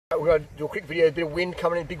we're going to do a quick video, a bit of wind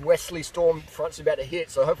coming in, big westerly storm front's about to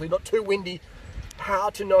hit, so hopefully not too windy.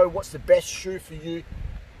 How to know what's the best shoe for you?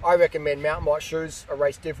 I recommend mountain bike shoes. I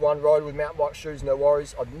race Div 1 road with mountain bike shoes, no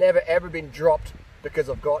worries. I've never ever been dropped because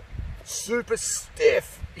I've got super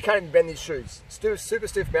stiff, you can't even bend these shoes, super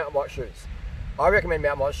stiff mountain bike shoes. I recommend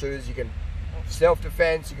mountain bike shoes. You can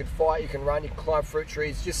self-defense, you can fight, you can run, you can climb fruit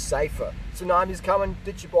trees, just safer. Tsunami's coming,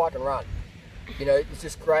 ditch your bike and run. You know, it's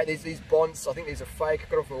just great. These bonds, I think these are fake. I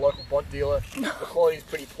got them from a local bond dealer. The quality is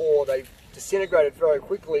pretty poor. They've disintegrated very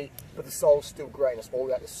quickly, but the sole's still great. And it's all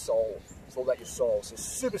about the sole. It's all about your sole. So it's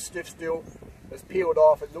super stiff still. It's peeled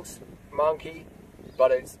off. It looks monkey,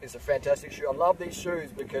 but it's a fantastic shoe. I love these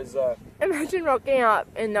shoes because... imagine rocking up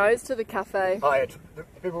in those to the cafe. Oh yeah, the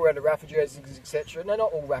people wearing the raffle jerseys, etc. No,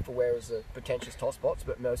 not all raffle wearers are pretentious top spots,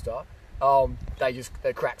 but most are.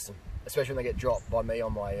 They cracks them, especially when they get dropped by me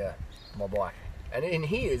on my my bike. And in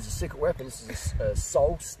here is a secret weapon. This is a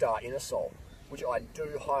sole star inner sole, which I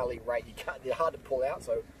do highly rate. They're hard to pull out,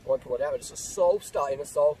 so I won't pull it out. But it's a sole star inner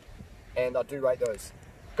sole, and I do rate those.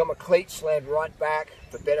 Got my cleats slammed right back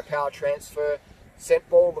for better power transfer. Scent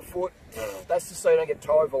ball the foot. That's just so you don't get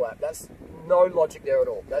toe overlap. That's no logic there at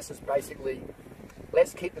all. That's just basically,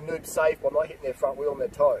 let's keep the noob safe by not hitting their front wheel on their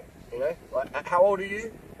toe. You know, like how old are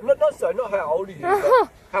you? Not how old are you, but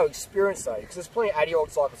how experienced are you? Because there's plenty of 80-year-old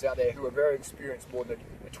cyclists out there who are very experienced more than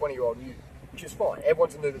a 20-year-old you, which is fine.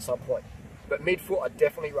 Everyone's a noob at some point. But mid-foot I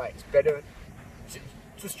definitely rate. It's better.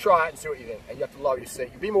 Just try it and see what you think. And you have to lower your seat.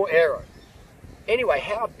 You'll be more aero. Anyway,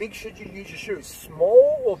 how big should you use your shoes?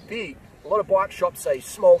 Small or big? A lot of bike shops say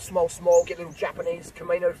small, small, small. Get little Japanese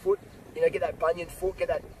Camino foot. You know, get that bunion foot.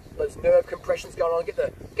 Get those nerve compressions going on.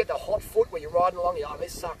 Get the hot foot where you're riding along. You're like, oh,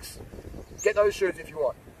 this sucks. Get those shoes if you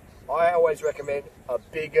want. I always recommend a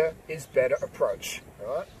bigger is better approach.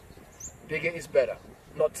 All right, bigger is better.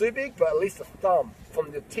 Not too big, but at least a thumb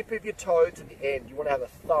from the tip of your toe to the end. You want to have a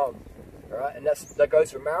thumb. All right, and that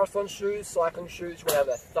goes for marathon shoes, cycling shoes. You want to have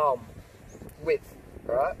a thumb width.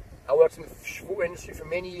 All right. I worked in the footwear industry for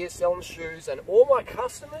many years selling shoes, and all my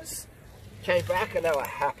customers came back and they were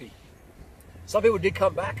happy. Some people did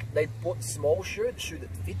come back. They bought the small shoe, the shoe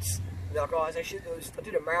that fits. And they're like, guys, actually, I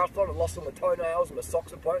did a marathon and lost all my toenails and my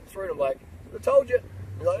socks are poking through. And I'm like, I told you.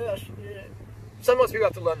 And like, yeah. Sometimes people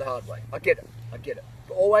have to learn the hard way. I get it.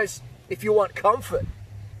 But always, if you want comfort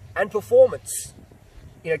and performance,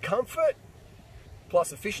 you know, comfort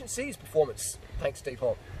plus efficiency is performance. Thanks, Steve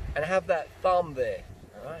Holm. And have that thumb there,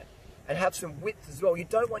 all right? And have some width as well. You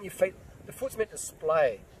don't want your feet, the foot's meant to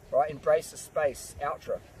splay, right? Embrace the space,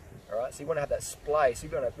 outra. All right, so you want to have that splay. So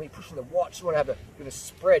when you're pushing the watch, you want to have a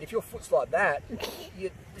spread. If your foot's like that,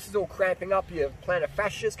 this is all cramping up. Your plantar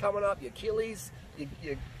fascia's coming up, your Achilles,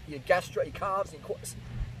 your gastro, your calves, your quads.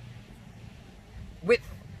 Width,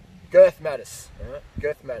 girth matters. All right,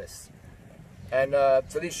 girth matters. And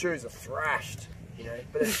so these shoes are thrashed, you know,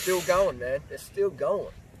 but they're still going, man. They're still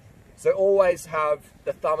going. So always have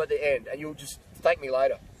the thumb at the end, and you'll just thank me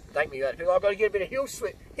later. Thank me later. People, I've got to get a bit of heel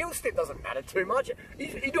slip. Heel slip doesn't matter too much.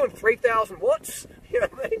 You're doing 3,000 watts. You know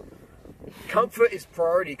what I mean? Comfort is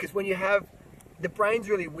priority, because when you have, the brain's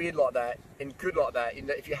really weird like that and good like that. In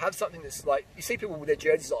that if you have something that's like, you see people with their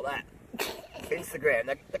jerseys like that, Instagram,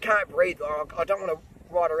 they can't breathe. Oh, I don't want to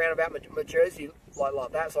ride around about my jersey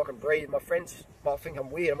like that so I can breathe. My friends might think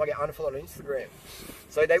I'm weird. I might get unfollowed on Instagram.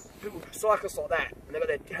 So people cyclists like that, and they've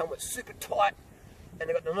got their helmet super tight. And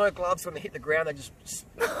they've got no gloves when they hit the ground. They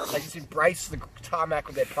just embrace the tarmac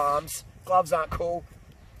with their palms. Gloves aren't cool.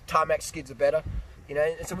 Tarmac skids are better, you know.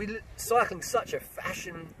 And so cycling's such a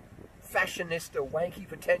fashionista, wanky,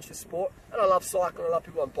 pretentious sport. And I love cycling. I love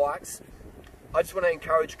people on bikes. I just want to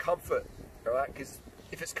encourage comfort, all right? Because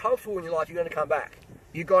if it's comfortable in your life, you're going to come back.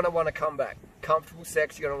 You're going to want to come back. Comfortable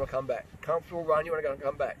sex, you're going to want to come back. Comfortable run, you're going to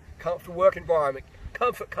come back. Comfortable work environment.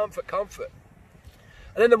 Comfort, comfort, comfort.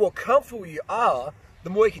 And then the more comfortable you are, the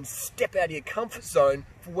more you can step out of your comfort zone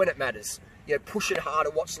for when it matters. You know, push it harder,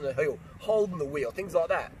 watching the heel, holding the wheel, things like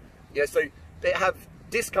that. You know, so they have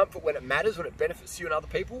discomfort when it matters, when it benefits you and other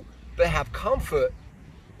people, but have comfort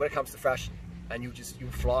when it comes to fashion. And you'll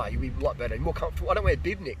fly, you'll be a lot better, more comfortable. I don't wear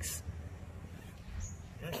bib nicks.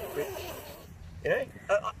 You know,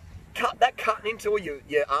 cutting into all your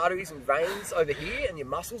arteries and veins over here and your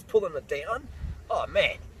muscles, pulling it down. Oh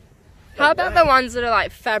man. How about the ones that are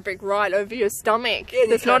like fabric right over your stomach? Yeah,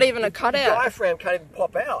 there's not even a cutout. The diaphragm can't even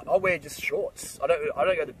pop out. I wear just shorts. I don't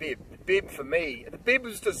go to bib. The bib for me, the bib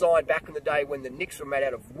was designed back in the day when the nicks were made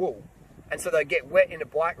out of wool, and so they get wet in a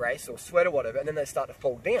bike race or sweat or whatever, and then they start to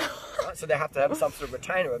fall down. Right? So they have to have some sort of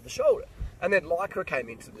retainer over the shoulder. And then Lycra came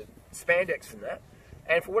into the spandex and that,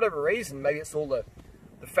 and for whatever reason, maybe it's all the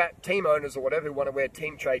the fat team owners or whatever who want to wear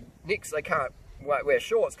team trade nicks, they can't wear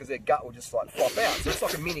shorts because their gut will just like flop out. So it's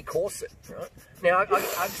like a mini corset, right? Now, I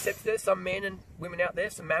accept there's some men and women out there,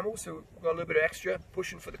 some mammals who got a little bit of extra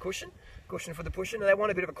pushing for the cushion, and they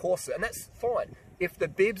want a bit of a corset, and that's fine. If the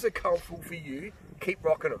bibs are comfortable for you, keep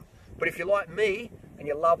rocking them. But if you're like me and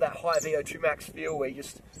you love that high VO2 max feel where you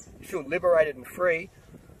feel liberated and free,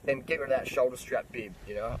 then get rid of that shoulder strap bib.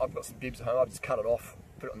 You know, I've got some bibs at home. I've just cut it off,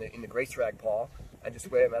 put it in the grease rag pile, and just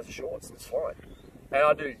wear them as shorts, and it's fine. And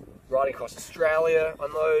I do riding across Australia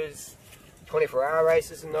on those, 24-hour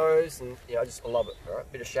races in those, and I love it. All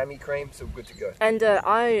right, bit of chamois cream, so we're good to go. And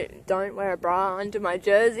I don't wear a bra under my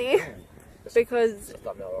jersey because that's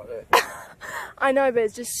not right there. I know, but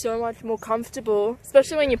it's just so much more comfortable,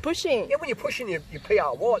 especially when you're pushing. Yeah, when you're pushing your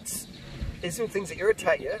PR watts, there's little things that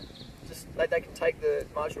irritate you. Just they can take the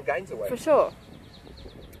marginal gains away. For sure.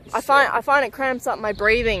 I find it cramps up my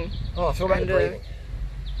breathing. Oh, it's all about the breathing.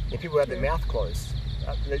 Yeah, people have their mouth closed.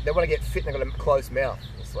 They want to get fit and they've got a closed mouth.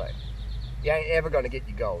 It's like, you ain't ever going to get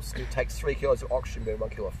your goals. It takes 3 kilos of oxygen to burn 1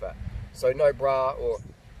 kilo of fat. So no bra or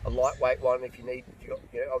a lightweight one if you need,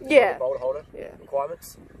 obviously a boulder holder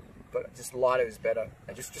requirements. But just lighter is better.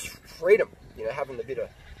 And just freedom, having a bit of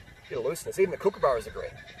looseness. Even the kookaburras agree.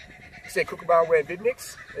 You see a kookaburra wearing bib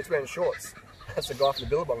nicks, it's wearing shorts. That's the guy from the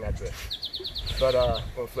Billabong advert. But,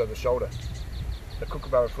 one flew over the shoulder. The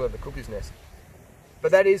kookaburra flew over the cuckoo's nest.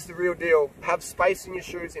 But that is the real deal. Have space in your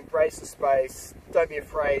shoes, embrace the space. Don't be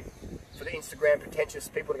afraid for the Instagram pretentious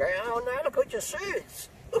people to go, oh no, look at your shoes.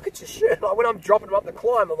 Look at your shoes. Like when I'm dropping them up the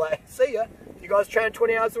climb, I'm like, see ya. You guys train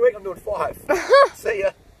 20 hours a week, I'm doing 5. See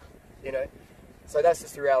ya. So that's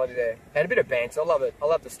just the reality there. And a bit of banter, I love it. I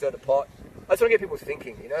love to stir the pot. I just want to get people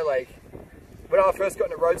thinking, like, when I first got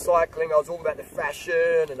into road cycling, I was all about the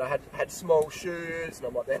fashion, and I had small shoes, and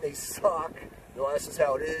I'm like, man, these suck. And this is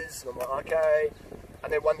how it is. And I'm like, okay.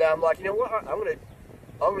 And then one day I'm like, you know what? I'm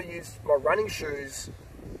gonna use my running shoes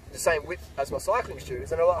the same width as my cycling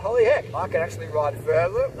shoes. And I'm like, holy heck, I can actually ride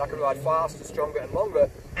further. I can ride faster, stronger, and longer,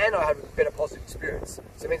 and I have a better positive experience.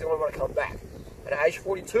 So it means I want to come back. And at age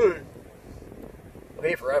 42, I'm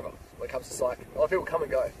here forever when it comes to cycling. A lot of people come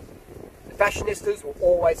and go. The fashionistas will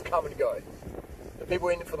always come and go. The people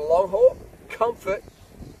in it for the long haul, comfort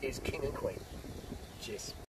is king and queen. Cheers.